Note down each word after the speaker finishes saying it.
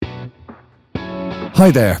Hi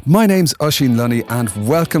there, my name's Oisín Lunny and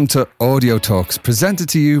welcome to Audio Talks, presented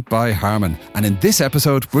to you by Harman. And in this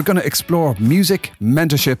episode, we're going to explore music,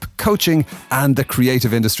 mentorship, coaching and the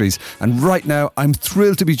creative industries. And right now, I'm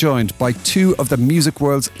thrilled to be joined by two of the music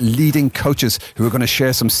world's leading coaches who are going to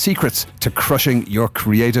share some secrets to crushing your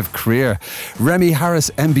creative career. Remy Harris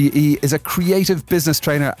MBE is a creative business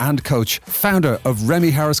trainer and coach, founder of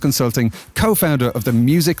Remy Harris Consulting, co-founder of the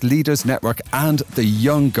Music Leaders Network and the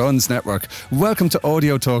Young Guns Network. Welcome to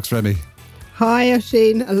Audio Talks, Remy. Hi,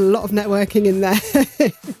 Oisín. A lot of networking in there.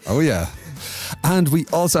 Oh, yeah. And we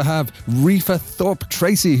also have Rifa Thorpe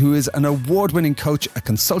Tracy, who is an award-winning coach, a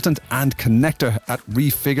consultant and connector at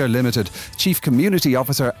Refigure Limited, Chief Community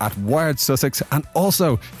Officer at Wired Sussex, and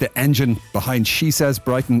also the engine behind She Says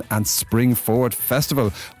Brighton and Spring Forward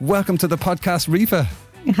Festival. Welcome to the podcast, Rifa.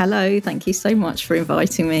 Hello, thank you so much for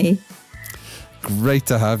inviting me. Great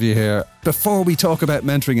to have you here. Before we talk about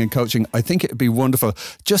mentoring and coaching, I think it'd be wonderful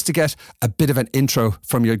just to get a bit of an intro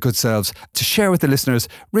from your good selves to share with the listeners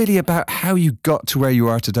really about how you got to where you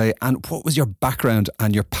are today and what was your background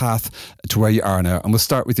and your path to where you are now. And we'll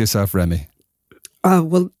start with yourself, Remy. Oh,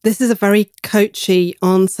 well, this is a very coachy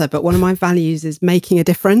answer, but one of my values is making a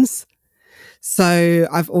difference. So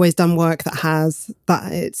I've always done work that has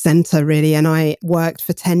that centre really. And I worked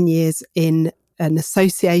for 10 years in an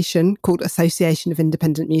association called Association of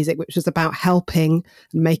Independent Music, which was about helping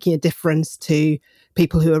and making a difference to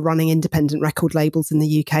people who are running independent record labels in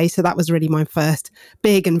the UK. So that was really my first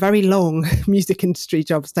big and very long music industry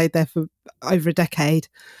job. Stayed there for over a decade,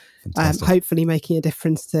 hopefully making a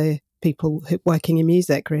difference to people working in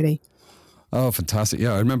music, really. Oh, fantastic.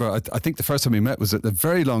 Yeah, I remember, I think the first time we met was at a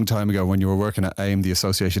very long time ago when you were working at AIM, the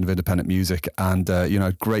Association of Independent Music, and,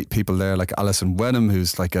 great people there like Alison Wenham,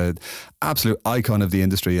 who's like an absolute icon of the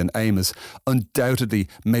industry, and AIM has undoubtedly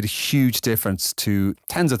made a huge difference to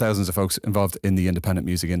tens of thousands of folks involved in the independent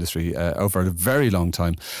music industry over a very long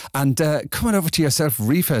time. And coming over to yourself,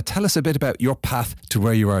 Rifa, tell us a bit about your path to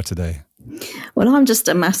where you are today. Well, I'm just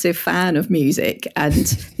a massive fan of music and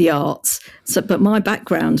the arts. But my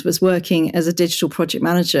background was working as a digital project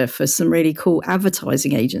manager for some really cool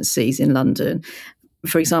advertising agencies in London.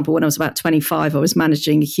 For example, when I was about 25, I was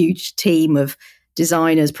managing a huge team of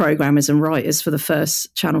designers, programmers and writers for the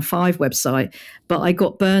first Channel 5 website. But I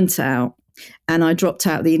got burnt out and I dropped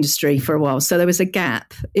out of the industry for a while. So there was a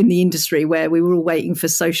gap in the industry where we were all waiting for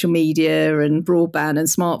social media and broadband and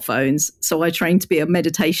smartphones. So I trained to be a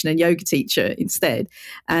meditation and yoga teacher instead.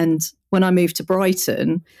 And when I moved to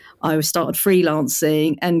Brighton, I started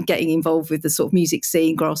freelancing and getting involved with the sort of music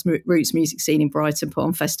scene, grassroots music scene in Brighton, put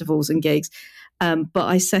on festivals and gigs. But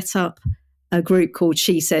I set up a group called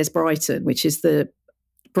She Says Brighton, which is the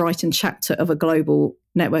Brighton chapter of a global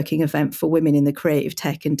networking event for women in the creative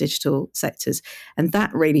tech and digital sectors. And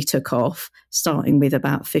that really took off, starting with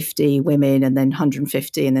about 50 women and then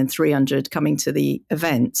 150 and then 300 coming to the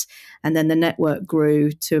event. And then the network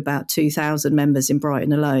grew to about 2,000 members in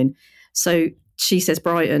Brighton alone. So She Says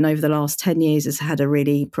Brighton over the last 10 years has had a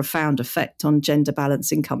really profound effect on gender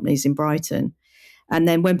balance in companies in Brighton. And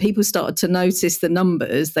then when people started to notice the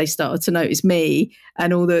numbers, they started to notice me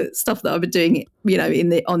and all the stuff that I've been doing,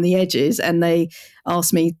 on the edges. And they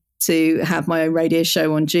asked me to have my own radio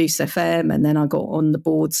show on Juice FM. And then I got on the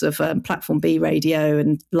boards of Platform B Radio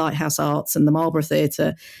and Lighthouse Arts and the Marlborough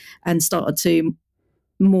Theatre and started to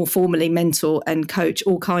more formally mentor and coach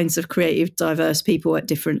all kinds of creative, diverse people at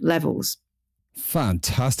different levels.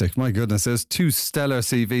 Fantastic. My goodness, there's two stellar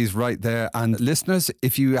CVs right there. And listeners,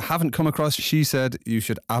 if you haven't come across She Said, you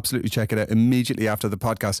should absolutely check it out immediately after the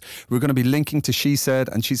podcast. We're going to be linking to She Said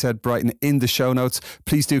and She Said Brighton in the show notes.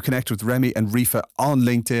 Please do connect with Remy and Rifa on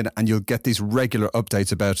LinkedIn and you'll get these regular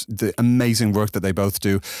updates about the amazing work that they both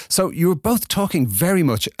do. So you were both talking very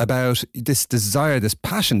much about this desire, this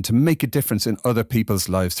passion to make a difference in other people's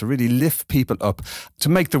lives, to really lift people up, to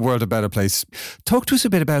make the world a better place. Talk to us a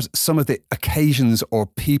bit about some of the occasions or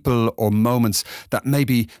people or moments that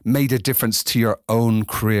maybe made a difference to your own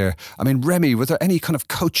career. I mean, Remy, were there any kind of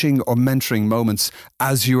coaching or mentoring moments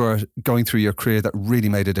as you were going through your career that really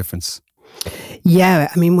made a difference? Yeah,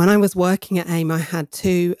 I mean, when I was working at AIM, I had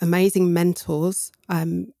two amazing mentors,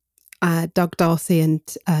 Doug Darcy and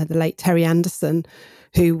the late Terry Anderson,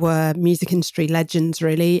 who were music industry legends,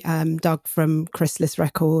 really. Doug from Chrysalis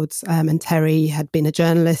Records and Terry had been a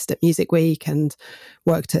journalist at Music Week and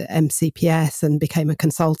worked at MCPS and became a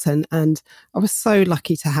consultant. And I was so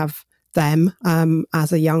lucky to have them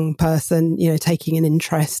as a young person, taking an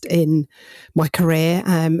interest in my career.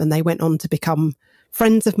 And they went on to become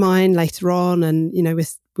friends of mine later on. And,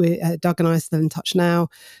 Doug and I are still in touch now.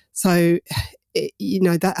 So,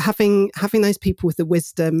 that having those people with the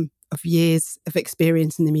wisdom of years of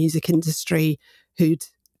experience in the music industry, who'd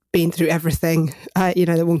been through everything,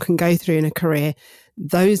 that one can go through in a career.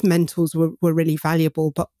 Those mentors were really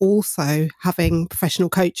valuable, but also having professional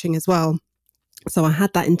coaching as well. So I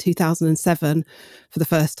had that in 2007 for the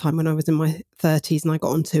first time when I was in my 30s, and I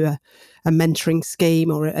got onto a mentoring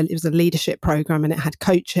scheme, or it was a leadership program, and it had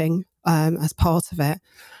coaching as part of it.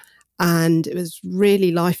 And it was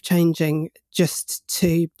really life-changing just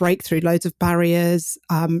to break through loads of barriers,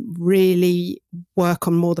 really work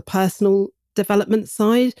on more the personal development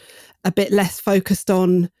side, a bit less focused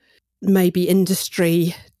on maybe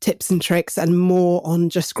industry tips and tricks and more on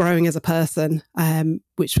just growing as a person,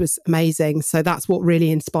 which was amazing. So that's what really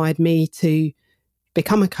inspired me to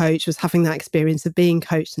become a coach, was having that experience of being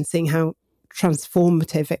coached and seeing how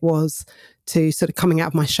transformative it was to sort of coming out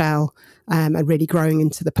of my shell and really growing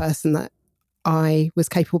into the person that I was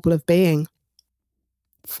capable of being.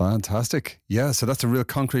 Fantastic. Yeah, so that's a real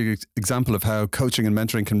concrete example of how coaching and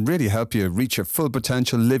mentoring can really help you reach your full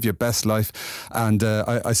potential, live your best life. And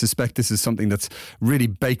I suspect this is something that's really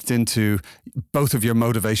baked into both of your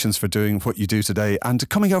motivations for doing what you do today. And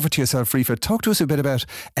coming over to yourself, Rifa, talk to us a bit about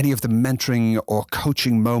any of the mentoring or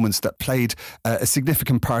coaching moments that played a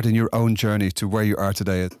significant part in your own journey to where you are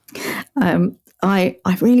today. I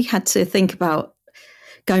really had to think about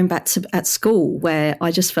going back to at school, where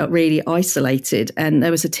I just felt really isolated. And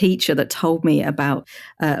there was a teacher that told me about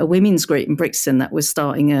a women's group in Brixton that was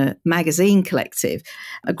starting a magazine collective,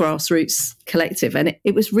 a grassroots collective. And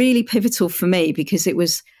it was really pivotal for me, because it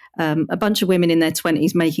was a bunch of women in their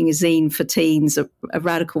 20s making a zine for teens, a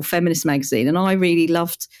radical feminist magazine. And I really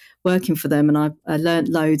loved working for them. And I learned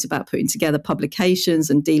loads about putting together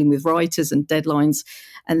publications and dealing with writers and deadlines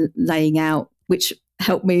and laying out, which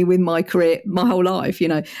helped me with my career, my whole life,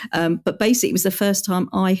 But basically, it was the first time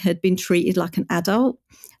I had been treated like an adult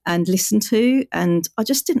and listened to. And I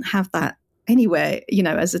just didn't have that anywhere,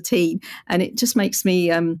 as a teen. And it just makes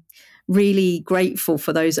me really grateful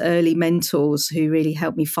for those early mentors who really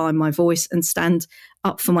helped me find my voice and stand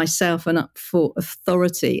up for myself and up for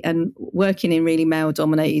authority. And working in really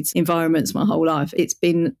male-dominated environments my whole life, it's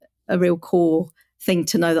been a real core thing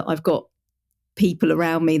to know that I've got people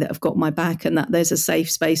around me that have got my back, and that there's a safe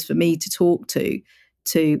space for me to talk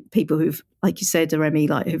to people who've, like you said, Remy,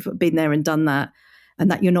 who've been there and done that, and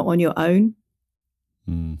that you're not on your own.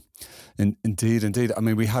 Indeed. I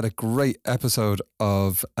mean, we had a great episode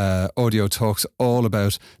of Audio Talks all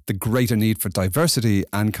about the greater need for diversity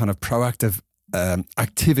and kind of proactive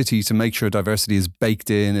activity to make sure diversity is baked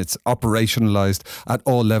in, it's operationalized at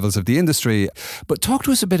all levels of the industry. But talk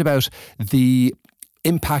to us a bit about the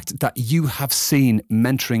impact that you have seen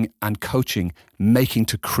mentoring and coaching making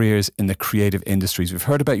to careers in the creative industries. We've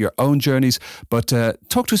heard about your own journeys, but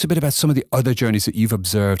talk to us a bit about some of the other journeys that you've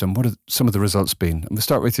observed and what have some of the results been. And we'll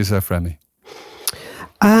start with yourself, Remy.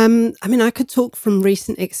 I could talk from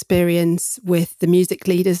recent experience with the Music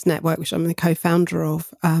Leaders Network, which I'm the co-founder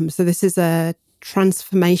of. So this is a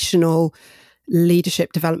transformational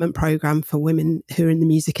leadership development program for women who are in the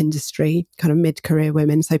music industry, kind of mid-career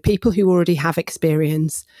women. So people who already have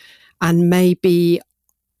experience and maybe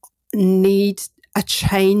need a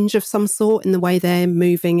change of some sort in the way they're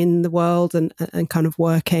moving in the world and kind of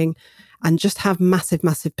working, and just have massive,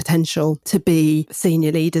 massive potential to be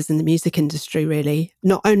senior leaders in the music industry, really.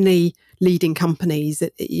 Not only leading companies,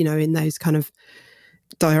 in those kind of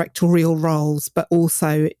directorial roles, but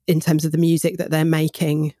also in terms of the music that they're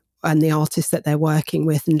making and the artists that they're working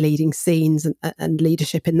with, and leading scenes and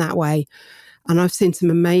leadership in that way. And I've seen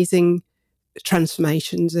some amazing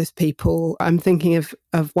transformations with people. I'm thinking of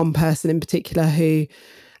one person in particular who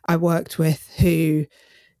I worked with, who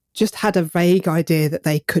just had a vague idea that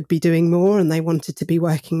they could be doing more, and they wanted to be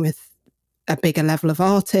working with a bigger level of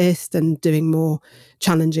artist and doing more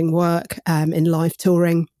challenging work in live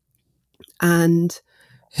touring, and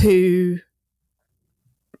who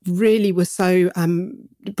really was so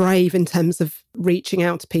brave in terms of reaching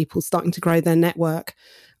out to people, starting to grow their network,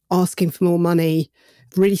 asking for more money,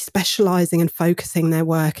 really specialising and focusing their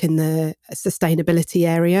work in the sustainability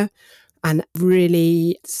area, and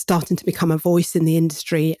really starting to become a voice in the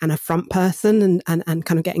industry and a front person, and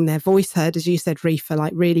kind of getting their voice heard, as you said, Rifa,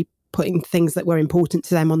 really putting things that were important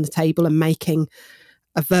to them on the table and making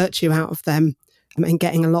a virtue out of them, and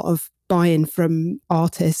getting a lot of buy-in from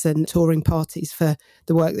artists and touring parties for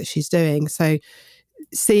the work that she's doing. So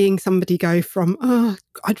seeing somebody go from,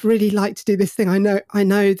 I'd really like to do this thing, I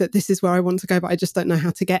know that this is where I want to go, but I just don't know how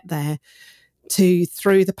to get there, to,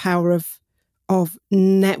 through the power of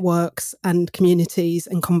networks and communities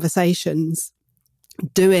and conversations,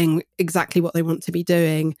 doing exactly what they want to be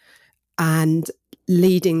doing, and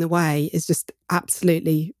leading the way is just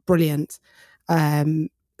absolutely brilliant.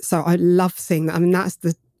 So I love seeing that. I mean,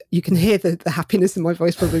 you can hear the happiness in my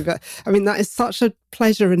voice probably, but I mean, that is such a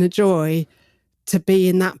pleasure and a joy to be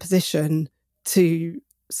in that position to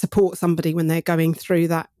support somebody when they're going through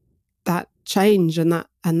that change and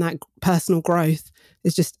that personal growth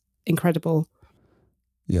is just incredible.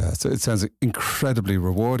 Yeah, so it sounds incredibly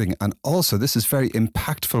rewarding. And also, this is very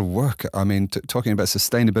impactful work. I mean, talking about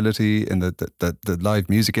sustainability in the live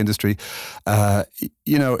music industry,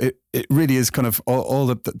 it really is kind of all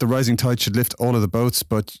the rising tide should lift all of the boats.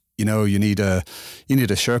 But, you need a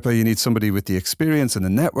Sherpa, you need somebody with the experience and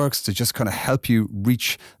the networks to just kind of help you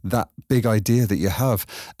reach that big idea that you have.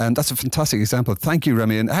 And that's a fantastic example. Thank you,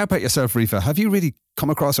 Remi. And how about yourself, Rifa? Have you really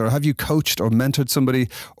come across, or have you coached or mentored somebody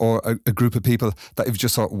or a group of people that you've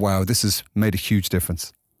just thought, wow, this has made a huge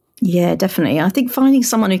difference? Yeah, definitely. I think finding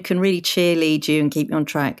someone who can really cheerlead you and keep you on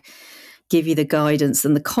track, give you the guidance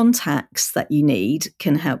and the contacts that you need,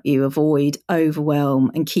 can help you avoid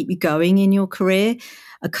overwhelm and keep you going in your career.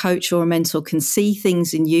 A coach or a mentor can see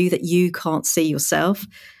things in you that you can't see yourself.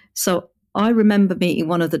 So I remember meeting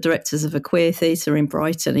one of the directors of a queer theatre in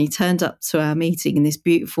Brighton. He turned up to our meeting in this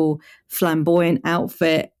beautiful flamboyant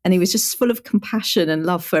outfit, and he was just full of compassion and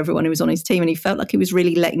love for everyone who was on his team. And he felt like he was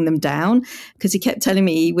really letting them down, because he kept telling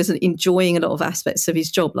me he wasn't enjoying a lot of aspects of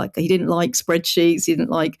his job. Like, he didn't like spreadsheets, he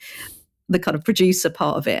didn't like the kind of producer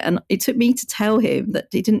part of it. And it took me to tell him that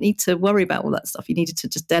he didn't need to worry about all that stuff. He needed to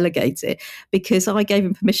just delegate it, because I gave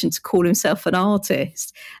him permission to call himself an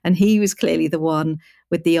artist. And he was clearly the one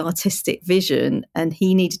with the artistic vision, and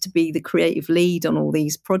he needed to be the creative lead on all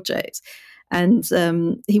these projects. And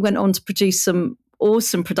he went on to produce some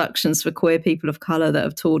awesome productions for queer people of colour that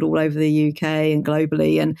have toured all over the UK and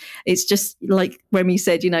globally. And it's just like Remi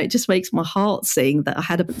said, it just makes my heart sing that I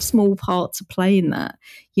had a small part to play in that.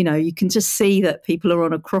 You can just see that people are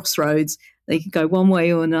on a crossroads. They can go one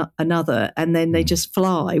way or another, and then they just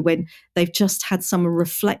fly when they've just had someone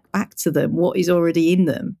reflect back to them what is already in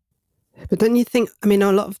them. But don't you think, a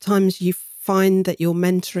lot of times you find that you're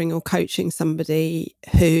mentoring or coaching somebody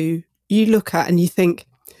who you look at and you think,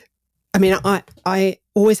 I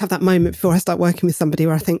always have that moment before I start working with somebody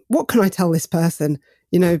where I think, what can I tell this person?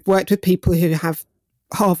 I've worked with people who have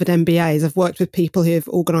Harvard MBAs. I've worked with people who have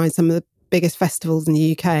organised some of the biggest festivals in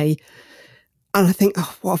the UK. And I think,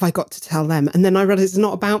 what have I got to tell them? And then I realise it's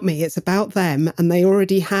not about me, it's about them. And they're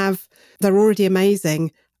already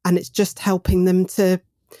amazing. And it's just helping them to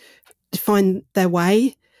find their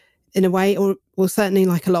way in a way, or certainly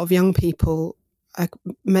like a lot of young people. I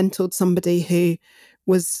mentored somebody who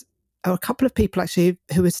was, or a couple of people actually,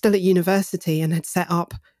 who were still at university and had set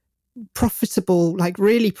up profitable, like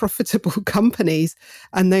really profitable companies,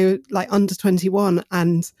 and they were like under 21.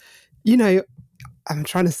 And, I'm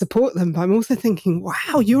trying to support them, but I'm also thinking,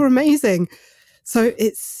 wow, you're amazing. So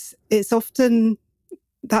that's often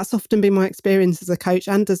been my experience as a coach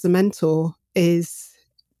and as a mentor.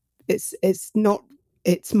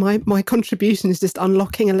 My contribution is just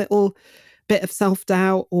unlocking a little bit of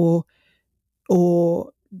self-doubt or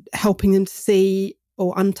helping them to see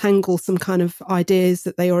or untangle some kind of ideas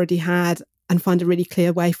that they already had and find a really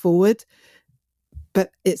clear way forward.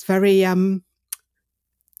 But it's very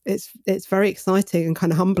it's very exciting and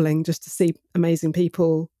kind of humbling just to see amazing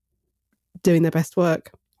people doing their best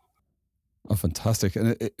work. Oh, fantastic.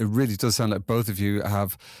 And it really does sound like both of you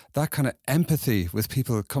have that kind of empathy with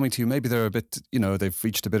people coming to you. Maybe they're a bit, they've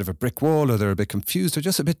reached a bit of a brick wall, or they're a bit confused, or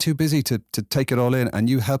just a bit too busy to take it all in. And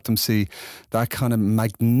you help them see that kind of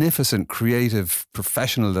magnificent, creative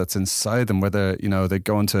professional that's inside them, whether, they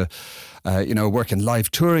go into, work in live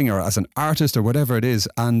touring or as an artist or whatever it is.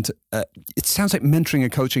 And it sounds like mentoring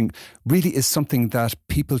and coaching really is something that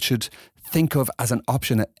people should think of as an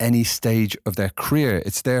option at any stage of their career.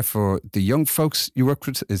 It's there for the young folks you work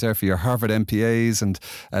with, it's there for your Harvard MPAs and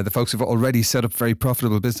the folks who've already set up very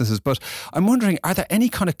profitable businesses. But I'm wondering, are there any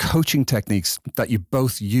kind of coaching techniques that you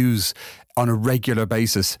both use on a regular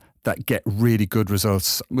basis that get really good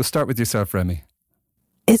results? We'll start with yourself, Remi.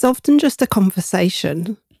 It's often just a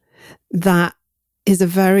conversation that is a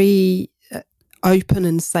very open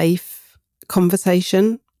and safe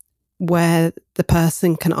conversation, where the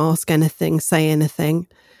person can ask anything, say anything.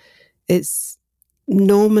 It's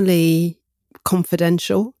normally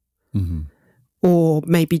confidential, or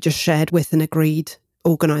maybe just shared with an agreed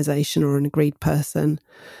organisation or an agreed person.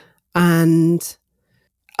 And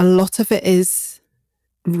a lot of it is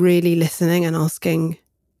really listening and asking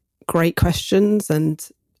great questions and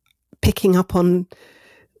picking up on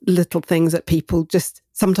little things that people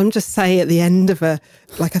sometimes just say at the end of a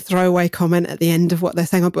throwaway comment at the end of what they're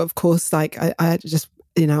saying. But of course, I just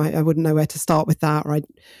I wouldn't know where to start with that, or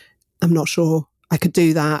I'm not sure I could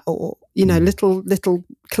do that, or, little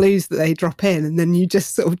clues that they drop in, and then you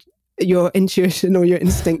just sort of, your intuition or your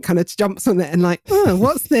instinct kind of jumps on it and like, oh,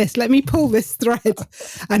 what's this? Let me pull this thread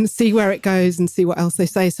and see where it goes and see what else they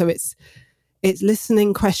say. So it's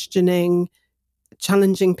listening, questioning,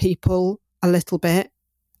 challenging people a little bit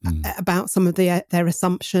about some of their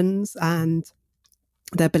assumptions and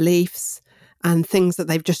their beliefs and things that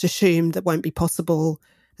they've just assumed that won't be possible,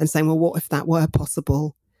 and saying, well, what if that were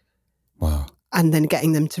possible? Wow. And then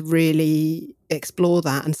getting them to really explore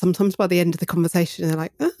that. And sometimes by the end of the conversation, they're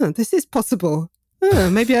like, oh, this is possible. Oh,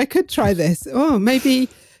 maybe I could try this. Oh, maybe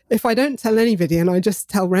if I don't tell anybody and I just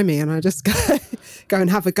tell Remy and I just go and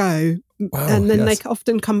have a go. Wow, and then they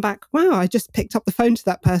often come back, wow, I just picked up the phone to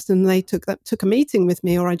that person and they took a meeting with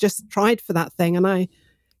me, or I just tried for that thing and I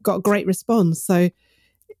got a great response. So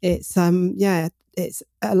it's, it's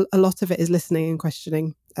a lot of it is listening and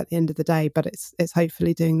questioning at the end of the day, but it's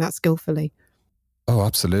hopefully doing that skillfully. Oh,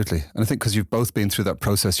 absolutely. And I think because you've both been through that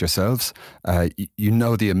process yourselves, you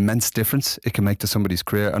know the immense difference it can make to somebody's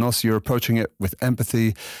career. And also you're approaching it with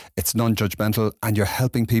empathy, it's non-judgmental, and you're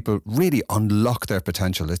helping people really unlock their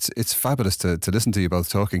potential. It's fabulous to listen to you both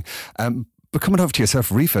talking. But coming over to yourself,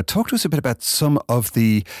 Rifa, talk to us a bit about some of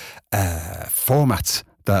the formats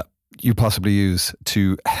that you possibly use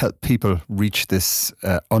to help people reach this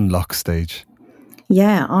unlock stage.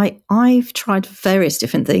 Yeah, I've tried various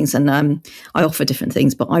different things, and I offer different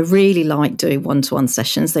things, but I really like doing one-to-one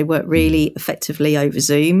sessions. They work really effectively over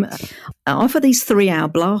Zoom. I offer these 3-hour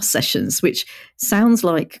blast sessions, which sounds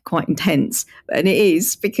like quite intense, and it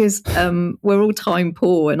is, because we're all time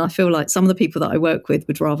poor, and I feel like some of the people that I work with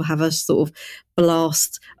would rather have a sort of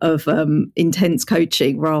blast of intense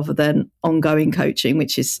coaching rather than ongoing coaching,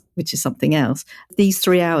 which is something else. These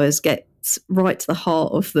 3 hours get right to the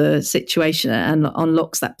heart of the situation and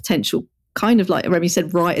unlocks that potential, kind of like Remy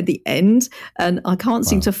said, right at the end. And I can't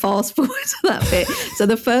seem to fast forward to that bit. So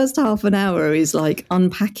the first half an hour is like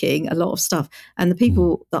unpacking a lot of stuff. And the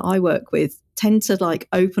people that I work with tend to like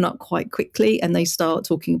open up quite quickly, and they start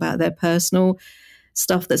talking about their personal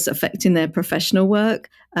stuff that's affecting their professional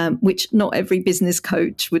work, which not every business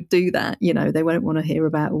coach would do that. They won't want to hear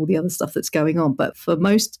about all the other stuff that's going on. But for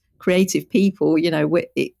most creative people,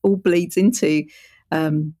 it all bleeds into,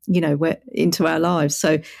 into our lives.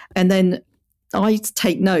 So, and then I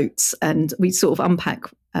take notes and we sort of unpack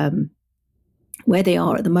where they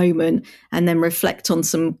are at the moment, and then reflect on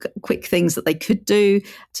some quick things that they could do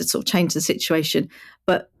to sort of change the situation.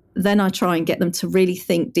 But then I try and get them to really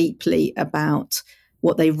think deeply about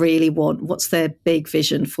what they really want, what's their big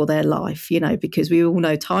vision for their life, because we all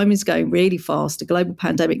know time is going really fast. A global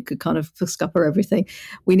pandemic could kind of scupper everything.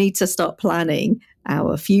 We need to start planning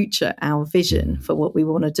our future, our vision for what we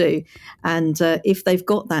want to do. And if they've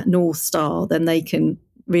got that North Star, then they can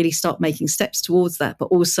really start making steps towards that. But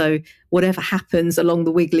also, whatever happens along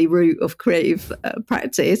the wiggly route of creative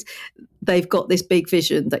practice, they've got this big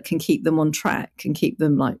vision that can keep them on track and keep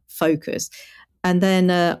them like focused. And then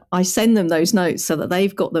I send them those notes so that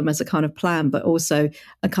they've got them as a kind of plan, but also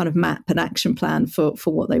a kind of map and action plan for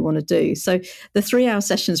what they want to do. So the 3-hour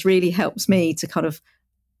sessions really helps me to kind of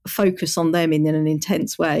focus on them in an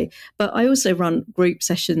intense way. But I also run group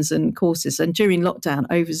sessions and courses. And during lockdown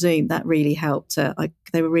over Zoom, that really helped.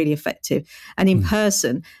 They were really effective. And in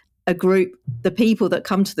person, a group, the people that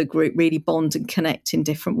come to the group really bond and connect in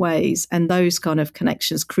different ways. And those kind of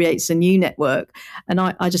connections creates a new network. And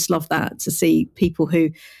I just love that, to see people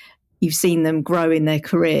who you've seen them grow in their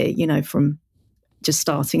career, from just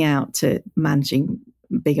starting out to managing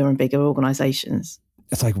bigger and bigger organizations.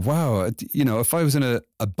 It's like, wow, if I was in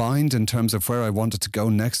a bind in terms of where I wanted to go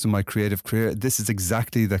next in my creative career, this is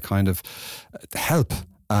exactly the kind of help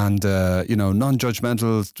and,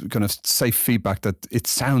 non-judgmental, kind of safe feedback that it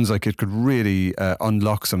sounds like it could really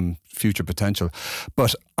unlock some future potential.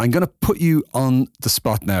 But I'm going to put you on the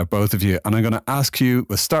spot now, both of you, and I'm going to ask you,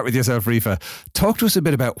 we'll start with yourself, Rifa. Talk to us a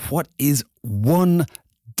bit about what is one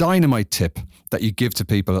dynamite tip that you give to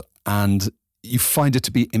people and you find it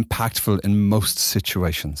to be impactful in most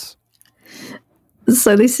situations.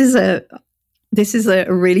 So this is a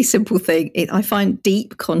really simple thing. I find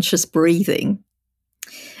deep conscious breathing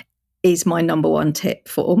is my number one tip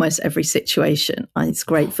for almost every situation. It's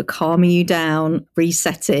great for calming you down,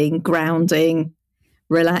 resetting, grounding,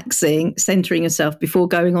 relaxing, centering yourself before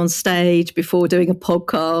going on stage, before doing a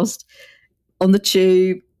podcast, on the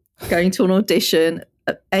tube, going to an audition,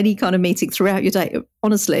 any kind of meeting throughout your day.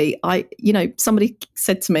 Honestly, somebody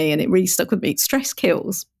said to me, and it really stuck with me, stress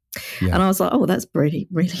kills. And I was like, oh, that's really,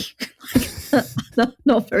 really not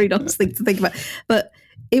a very nice thing to think about. But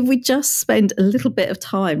if we just spend a little bit of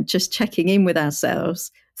time just checking in with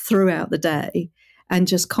ourselves throughout the day and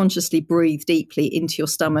just consciously breathe deeply into your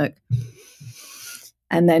stomach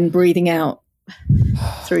and then breathing out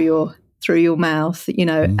through your mouth,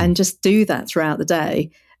 and just do that throughout the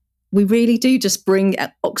day, we really do just bring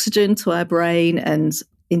oxygen to our brain and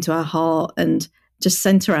into our heart and just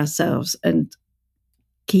center ourselves and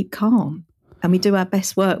keep calm. And we do our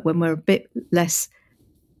best work when we're a bit less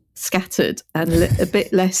scattered and a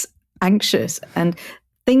bit less anxious. And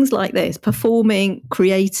things like this, performing,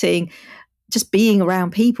 creating, just being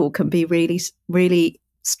around people can be really, really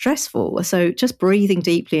stressful. So just breathing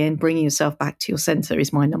deeply and bringing yourself back to your center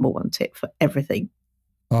is my number one tip for everything.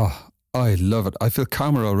 Oh, I love it. I feel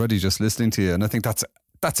calmer already just listening to you. And I think that's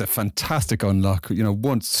a fantastic unlock.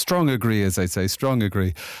 One strong agree, as I say, strong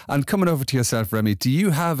agree. And coming over to yourself, Remy, do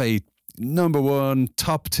you have a number one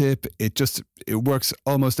top tip? It works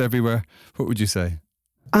almost everywhere. What would you say?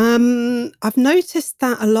 I've noticed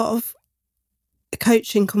that a lot of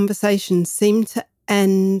coaching conversations seem to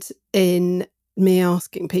end in me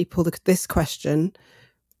asking people this question: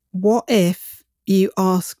 what if you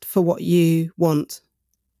asked for what you want?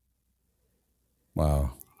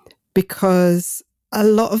 Wow. Because a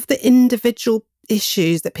lot of the individual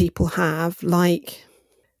issues that people have, like,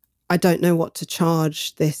 I don't know what to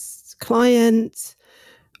charge this client,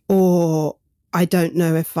 or I don't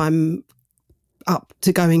know if I'm up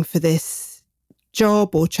to going for this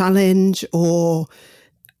job or challenge, or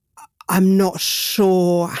I'm not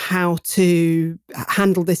sure how to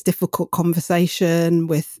handle this difficult conversation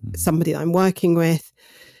with somebody that I'm working with.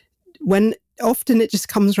 When often it just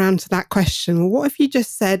comes around to that question, well, what if you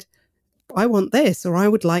just said, I want this, or I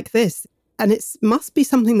would like this? And it must be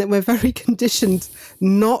something that we're very conditioned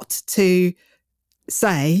not to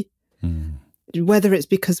say, whether it's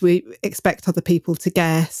because we expect other people to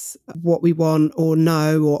guess what we want or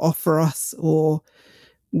know or offer us, or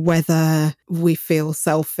whether we feel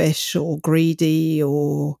selfish or greedy,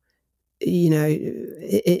 or,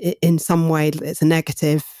 in some way it's a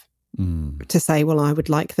negative to say, well, I would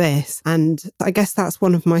like this. And I guess that's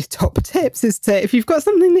one of my top tips, is to, if you've got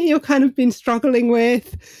something that you're kind of been struggling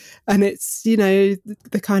with and it's, the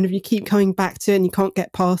kind of, you keep coming back to it and you can't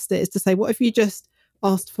get past it, is to say, what if you just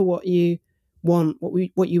asked for what you want,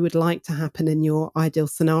 what you would like to happen in your ideal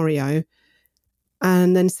scenario,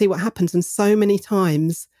 and then see what happens. And so many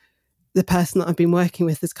times the person that I've been working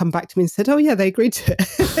with has come back to me and said, oh yeah, they agreed to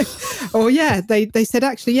it. Or yeah, they said,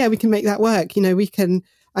 actually, yeah, we can make that work. We can.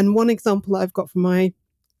 And one example that I've got from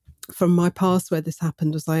my past where this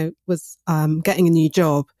happened was I was getting a new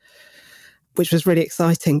job, which was really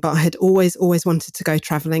exciting, but I had always wanted to go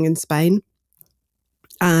traveling in Spain.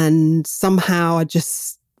 And somehow I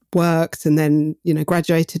just worked and then,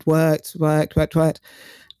 graduated, worked.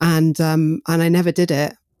 And I never did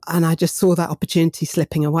it. And I just saw that opportunity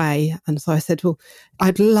slipping away. And so I said, well,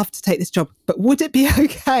 I'd love to take this job, but would it be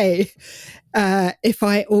okay if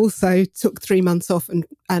I also took 3 months off and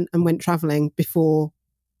went traveling before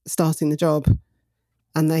starting the job?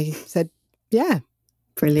 And they said, yeah.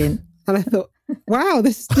 Brilliant. And I thought, wow,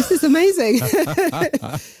 this is amazing.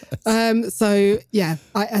 So yeah,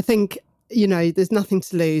 I think, there's nothing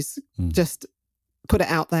to lose. Just put it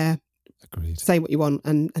out there. Agreed. Say what you want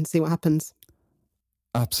and see what happens.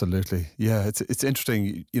 Absolutely. Yeah, it's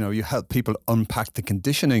interesting. You help people unpack the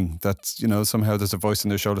conditioning that, somehow there's a voice in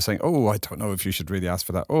their shoulder saying, oh, I don't know if you should really ask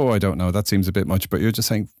for that. Oh, I don't know. That seems a bit much. But you're just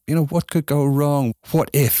saying, what could go wrong? What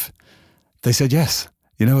if they said yes?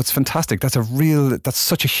 It's fantastic. That's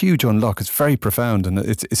such a huge unlock. It's very profound. And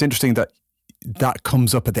it's interesting that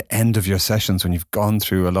comes up at the end of your sessions when you've gone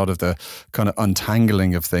through a lot of the kind of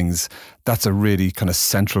untangling of things. That's a really kind of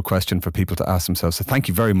central question for people to ask themselves. So thank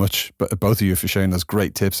you very much, both of you, for sharing those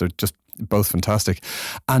great tips. They're just both fantastic.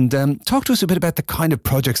 And talk to us a bit about the kind of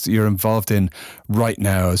projects that you're involved in right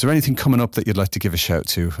now. Is there anything coming up that you'd like to give a shout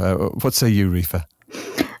to? What say you, Rifa?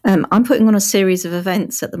 I'm putting on a series of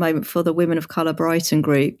events at the moment for the Women of Colour Brighton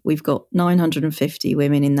group. We've got 950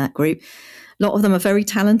 women in that group. A lot of them are very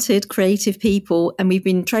talented, creative people, and we've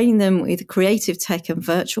been training them with creative tech and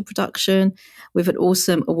virtual production with an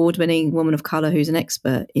awesome award-winning woman of colour who's an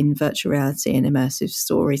expert in virtual reality and immersive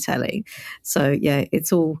storytelling. So yeah,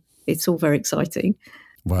 it's all very exciting.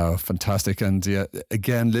 Wow, fantastic. And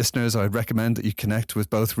again, listeners, I'd recommend that you connect with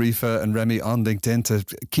both Rifa and Remy on LinkedIn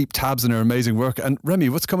to keep tabs on her amazing work. And Remy,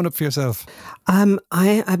 what's coming up for yourself? I'm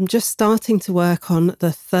just starting to work on the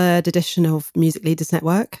 3rd edition of Music Leaders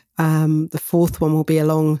Network. The 4th one will be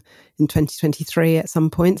along in 2023 at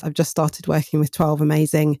some point. I've just started working with 12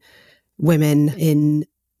 amazing women in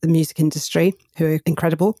the music industry who are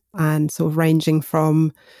incredible, and sort of ranging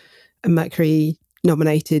from a Mercury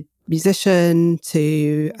nominated musician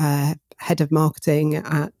to head of marketing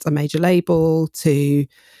at a major label to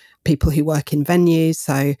people who work in venues.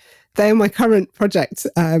 So they're my current project.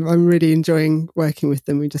 I'm really enjoying working with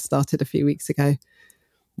them. We just started a few weeks ago.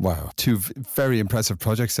 Wow, two very impressive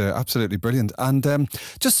projects there. Absolutely brilliant. And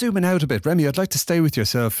just zooming out a bit, Remy, I'd like to stay with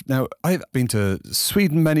yourself. Now, I've been to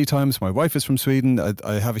Sweden many times. My wife is from Sweden.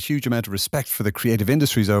 I have a huge amount of respect for the creative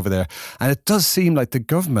industries over there. And it does seem like the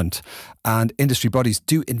government and industry bodies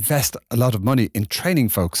do invest a lot of money in training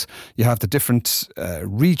folks. You have the different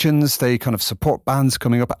regions, they kind of support bands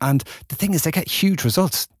coming up. And the thing is, they get huge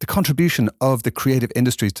results. The contribution of the creative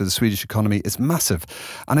industries to the Swedish economy is massive.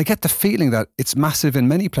 And I get the feeling that it's massive in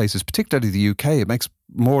many places, particularly the UK. It makes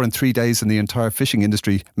more in 3 days than the entire fishing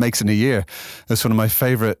industry makes in a year. That's one of my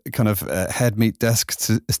favourite kind of head meat desk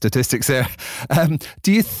statistics there.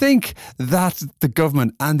 Do you think that the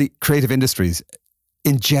government and the creative industries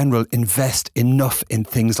in general invest enough in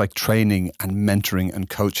things like training and mentoring and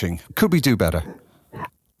coaching? Could we do better?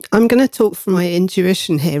 I'm going to talk from my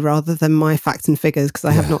intuition here rather than my facts and figures, because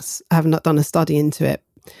I have not done a study into it.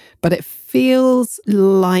 But it feels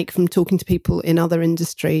like, from talking to people in other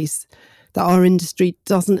industries, that our industry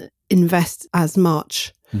doesn't invest as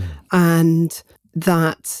much. And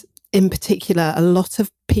that in particular, a lot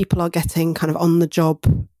of people are getting kind of on the job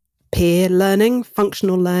peer learning,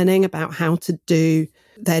 functional learning about how to do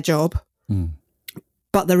their job.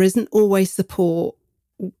 But there isn't always support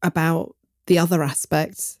about the other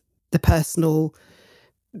aspects, the personal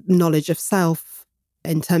knowledge of self,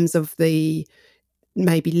 in terms of the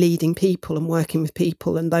maybe leading people and working with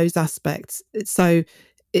people and those aspects. So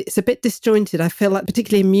it's a bit disjointed. I feel like,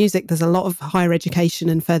 particularly in music, there's a lot of higher education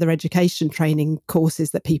and further education training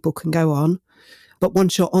courses that people can go on. But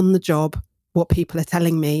once you're on the job, what people are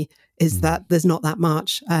telling me is that there's not that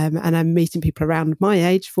much. And I'm meeting people around my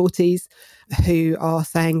age, 40s, who are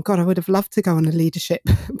saying, God, I would have loved to go on a leadership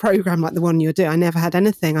program like the one you're doing. I never had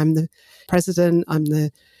anything. I'm the president, I'm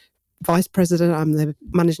the vice president, I'm the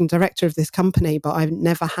managing director of this company, but I've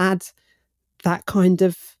never had that kind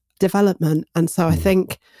of development. And so I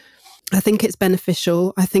think it's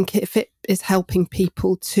beneficial. I think if it is helping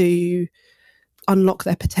people to unlock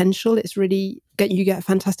their potential, it's really you get a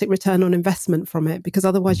fantastic return on investment from it, because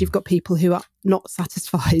otherwise you've got people who are not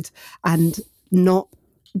satisfied and not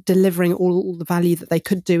delivering all the value that they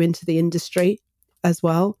could do into the industry as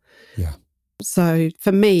well. Yeah. So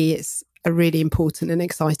for me, it's a really important and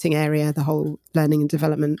exciting area, the whole learning and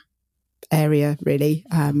development area, really.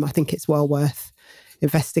 I think it's well worth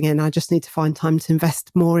investing in. I just need to find time to invest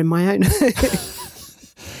more in my own.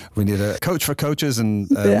 We need a coach for coaches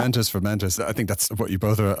and mentors for mentors. I think that's what you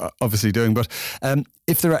both are obviously doing. But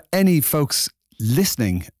if there are any folks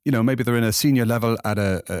listening, maybe they're in a senior level at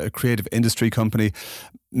a creative industry company,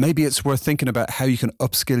 maybe it's worth thinking about how you can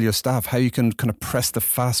upskill your staff, how you can kind of press the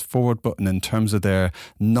fast forward button in terms of their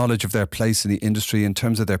knowledge of their place in the industry, in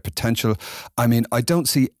terms of their potential. I mean, I don't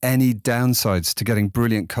see any downsides to getting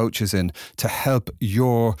brilliant coaches in to help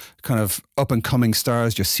your kind of up and coming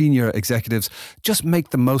stars, your senior executives, just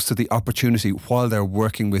make the most of the opportunity while they're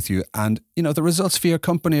working with you. And, the results for your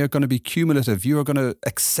company are going to be cumulative. You are going to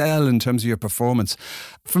excel in terms of your performance.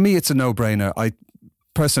 For me, it's a no-brainer. I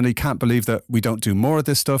personally can't believe that we don't do more of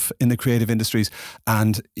this stuff in the creative industries.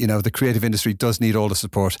 And, the creative industry does need all the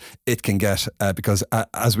support it can get because,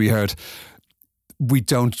 as we heard, we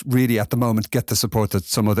don't really at the moment get the support that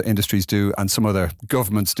some other industries do and some other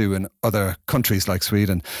governments do in other countries like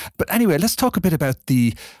Sweden. But anyway, let's talk a bit about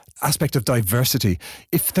the aspect of diversity.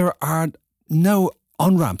 If there are no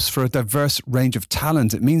on-ramps for a diverse range of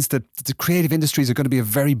talent, it means that the creative industries are going to be a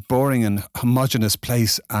very boring and homogenous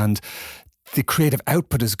place, and the creative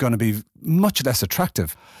output is going to be much less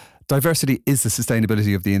attractive. Diversity is the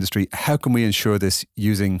sustainability of the industry. How can we ensure this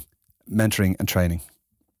using mentoring and training?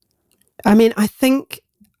 I mean, I think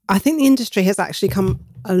the industry has actually come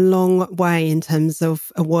a long way in terms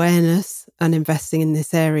of awareness and investing in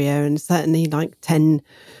this area. And certainly like 10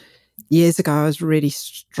 years ago, I was really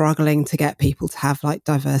struggling to get people to have like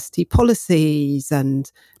diversity policies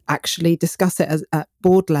and actually discuss it at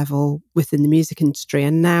board level within the music industry.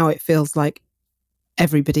 And now it feels like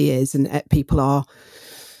everybody is, and people are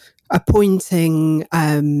appointing,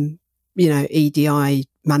 EDI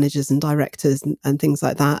managers and directors and things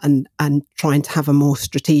like that, and trying to have a more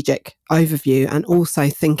strategic overview, and also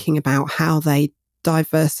thinking about how they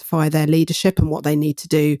diversify their leadership and what they need to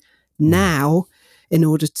do now in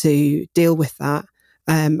order to deal with that.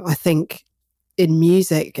 I think in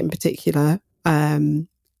music in particular,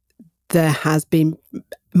 there has been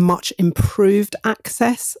much improved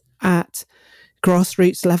access at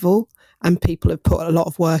grassroots level, and people have put a lot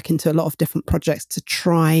of work into a lot of different projects to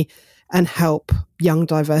try and help young,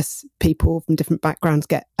 diverse people from different backgrounds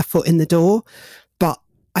get a foot in the door. But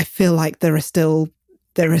I feel like there are still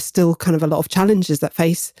kind of a lot of challenges that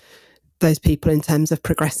face those people in terms of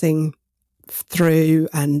progressing through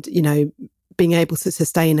and, you know, being able to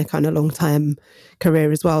sustain a kind of long-term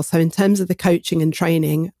career as well. So in terms of the coaching and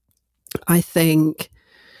training, I think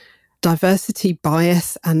diversity,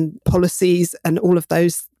 bias and policies and all of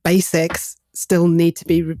those basics still need to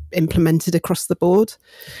be implemented across the board.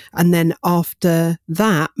 And then after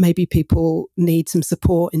that, maybe people need some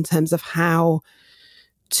support in terms of how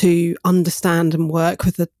to understand and work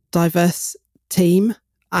with a diverse team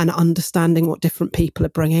and understanding what different people are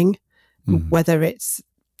bringing, whether it's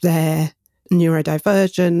their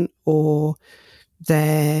neurodivergent or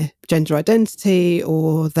their gender identity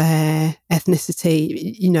or their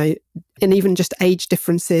ethnicity, you know, and even just age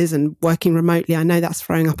differences and working remotely. I know that's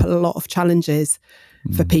throwing up a lot of challenges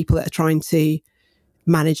for people that are trying to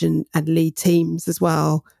manage and lead teams as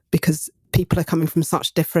well, because people are coming from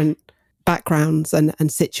such different backgrounds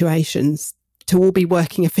and situations. To all be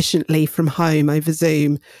working efficiently from home over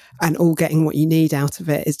Zoom and all getting what you need out of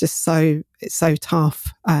it is just it's so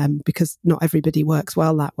tough, because not everybody works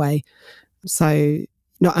well that way. So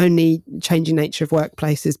not only changing nature of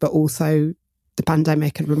workplaces, but also the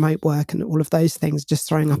pandemic and remote work and all of those things just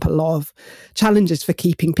throwing up a lot of challenges for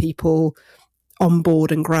keeping people on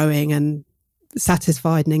board and growing and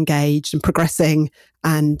satisfied and engaged and progressing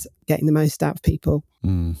and getting the most out of people.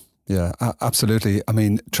 Yeah, absolutely. I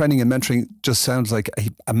mean, training and mentoring just sounds like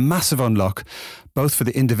a massive unlock, both for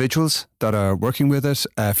the individuals that are working with it,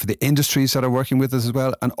 for the industries that are working with us as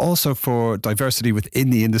well, and also for diversity within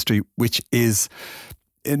the industry, which is,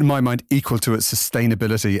 in my mind, equal to its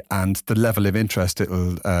sustainability and the level of interest it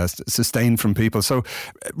will sustain from people. So,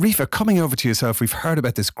 Rifa, coming over to yourself, we've heard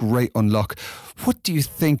about this great unlock. What do you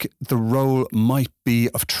think the role might be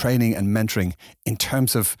of training and mentoring in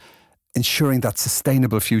terms of ensuring that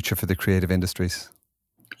sustainable future for the creative industries?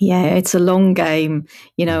 Yeah, it's a long game.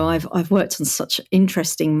 You know, I've worked on such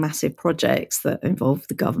interesting, massive projects that involve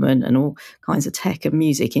the government and all kinds of tech and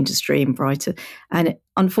music industry in Brighton. And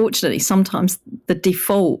unfortunately, sometimes the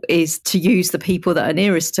default is to use the people that are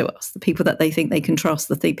nearest to us, the people that they think they can trust,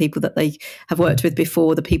 the people that they have worked with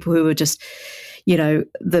before, the people who are just, you know,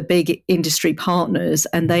 the big industry partners.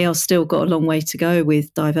 And they are still got a long way to go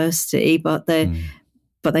with diversity, but they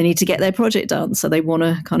need to get their project done. So they want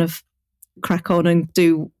to kind of crack on and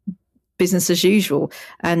do business as usual.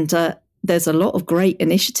 And there's a lot of great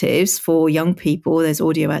initiatives for young people. There's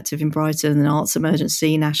Audio Active in Brighton and Arts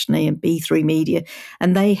Emergency nationally and B3 Media.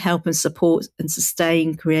 And they help and support and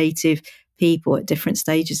sustain creative people at different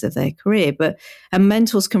stages of their career. And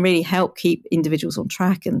mentors can really help keep individuals on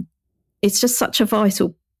track. And it's just such a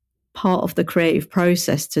vital part of the creative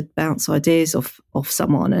process to bounce ideas off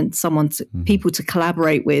someone and people to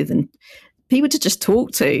collaborate with and people to just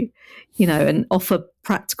talk to, you know, and offer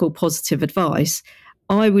practical, positive advice.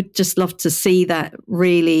 I would just love to see that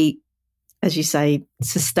really, as you say,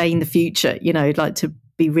 sustain the future, you know, like to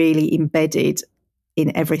be really embedded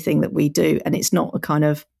in everything that we do. And it's not a kind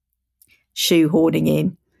of shoehorning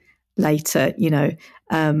in later, you know.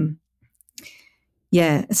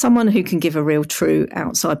 Someone who can give a real true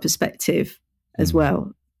outside perspective as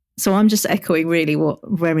well. So I'm just echoing really what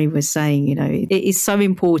Remy was saying, you know, it is so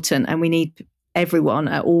important and we need everyone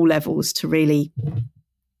at all levels to really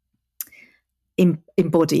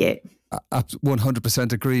embody it.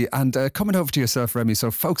 100% agree. And coming over to yourself, Remy,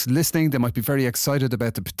 so folks listening, they might be very excited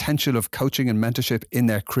about the potential of coaching and mentorship in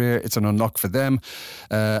their career. It's an unlock for them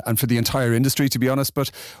and for the entire industry, to be honest.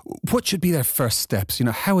 But what should be their first steps? You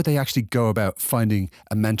know, how would they actually go about finding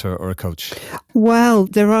a mentor or a coach? Well,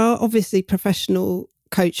 there are obviously professional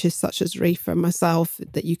coaches such as Rifa and myself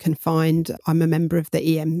that you can find. I'm a member of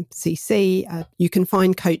the EMCC. You can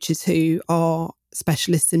find coaches who are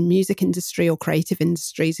specialists in music industry or creative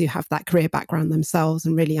industries who have that career background themselves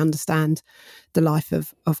and really understand the life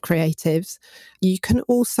of creatives. You can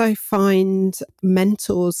also find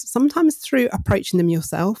mentors, sometimes through approaching them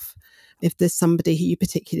yourself, if there's somebody who you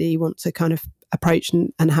particularly want to kind of approach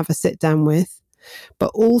and have a sit down with,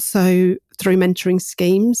 but also through mentoring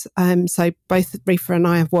schemes. So both Rifa and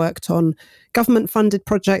I have worked on government-funded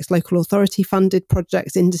projects, local authority-funded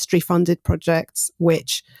projects, industry-funded projects,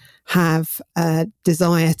 which have a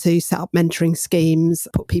desire to set up mentoring schemes,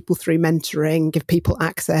 put people through mentoring, give people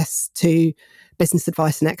access to business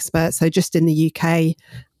advice and experts. So just in the UK,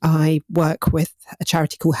 I work with a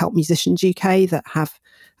charity called Help Musicians UK that have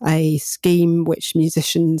a scheme which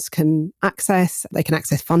musicians can access. They can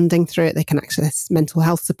access funding through it. They can access mental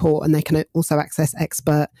health support, and they can also access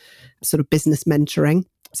expert sort of business mentoring.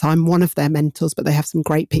 So I'm one of their mentors, but they have some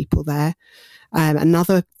great people there.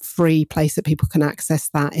 Another free place that people can access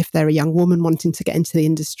that if they're a young woman wanting to get into the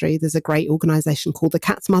industry, there's a great organisation called The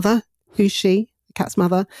Cat's Mother. Who's she? The Cat's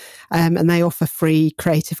Mother. And they offer free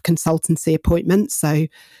creative consultancy appointments. So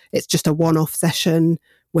it's just a one-off session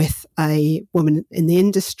with a woman in the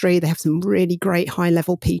industry. They have some really great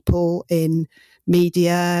high-level people in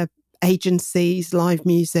media, agencies, live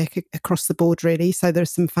music, across the board, really. So there's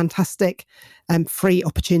some fantastic free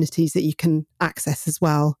opportunities that you can access as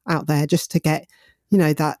well out there, just to get,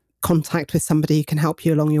 that contact with somebody who can help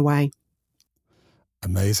you along your way.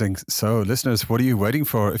 Amazing. So listeners, what are you waiting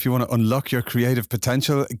for? If you want to unlock your creative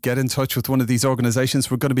potential, get in touch with one of these organisations.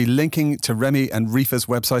 We're going to be linking to Remi and Rifa's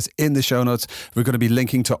websites in the show notes. We're going to be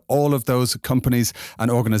linking to all of those companies and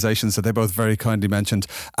organisations that they both very kindly mentioned.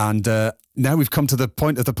 And now we've come to the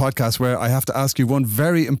point of the podcast where I have to ask you one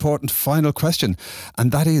very important final question.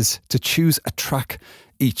 And that is to choose a track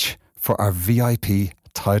each for our VIP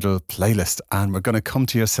Tidal playlist. And we're going to come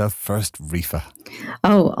to yourself first, Rifa.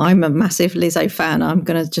 Oh, I'm a massive Lizzo fan. I'm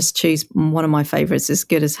going to just choose one of my favourites, As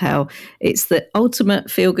Good As Hell. It's the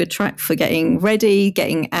ultimate feel-good track for getting ready,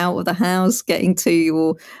 getting out of the house, getting to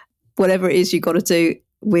your whatever it is you've got to do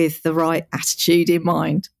with the right attitude in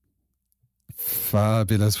mind.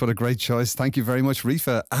 Fabulous. What a great choice. Thank you very much,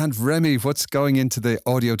 Rifa. And Remi, what's going into the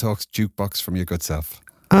Audio Talks jukebox from your good self?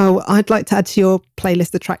 Oh, I'd like to add to your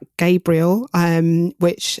playlist the track Gabriel,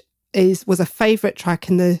 which was a favourite track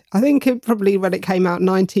in I think it probably when it came out,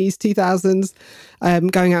 90s, 2000s,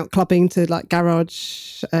 going out clubbing to like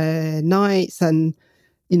garage nights and,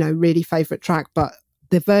 really favourite track. But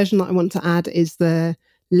the version that I want to add is the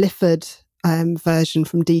Lifford version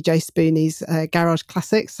from DJ Spoonie's Garage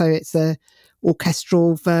Classics. So it's a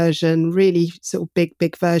orchestral version, really sort of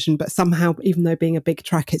big version, but somehow, even though being a big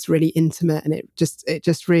track, it's really intimate, and it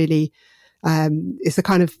just really it's a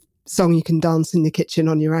kind of song you can dance in the kitchen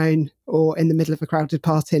on your own or in the middle of a crowded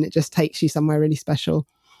party, and it just takes you somewhere really special.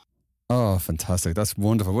 Oh, fantastic. That's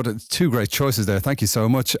wonderful. Two great choices there. Thank you so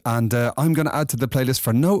much. And I'm going to add to the playlist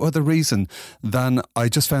for no other reason than I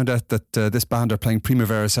just found out that this band are playing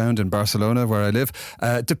Primavera Sound in Barcelona, where I live.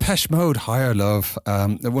 Depeche Mode, Higher Love.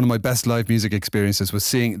 One of my best live music experiences was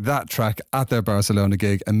seeing that track at their Barcelona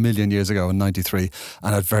gig a million years ago in 93.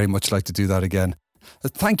 And I'd very much like to do that again.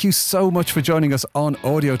 Thank you so much for joining us on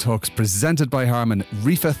Audio Talks, presented by Harman.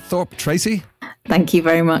 Rifa Thorpe-Tracy. Thank you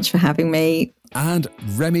very much for having me. And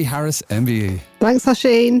Remi Harris, MBE. Thanks,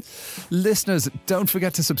 Oisín. Listeners, don't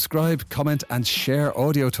forget to subscribe, comment and share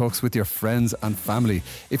Audio Talks with your friends and family.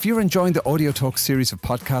 If you're enjoying the Audio Talks series of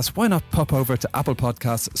podcasts, why not pop over to Apple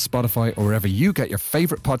Podcasts, Spotify or wherever you get your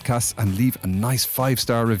favourite podcasts and leave a nice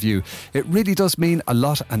 5-star review. It really does mean a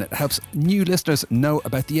lot, and it helps new listeners know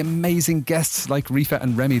about the amazing guests like Rifa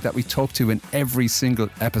and Remi that we talk to in every single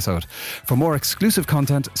episode. For more exclusive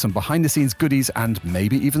content, some behind the scenes goodies and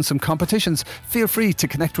maybe even some competitions, feel free to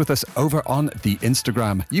connect with us over on the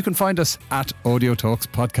Instagram. You can find us at Audio Talks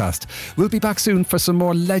Podcast. We'll be back soon for some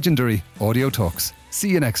more legendary Audio Talks. See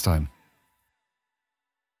you next time.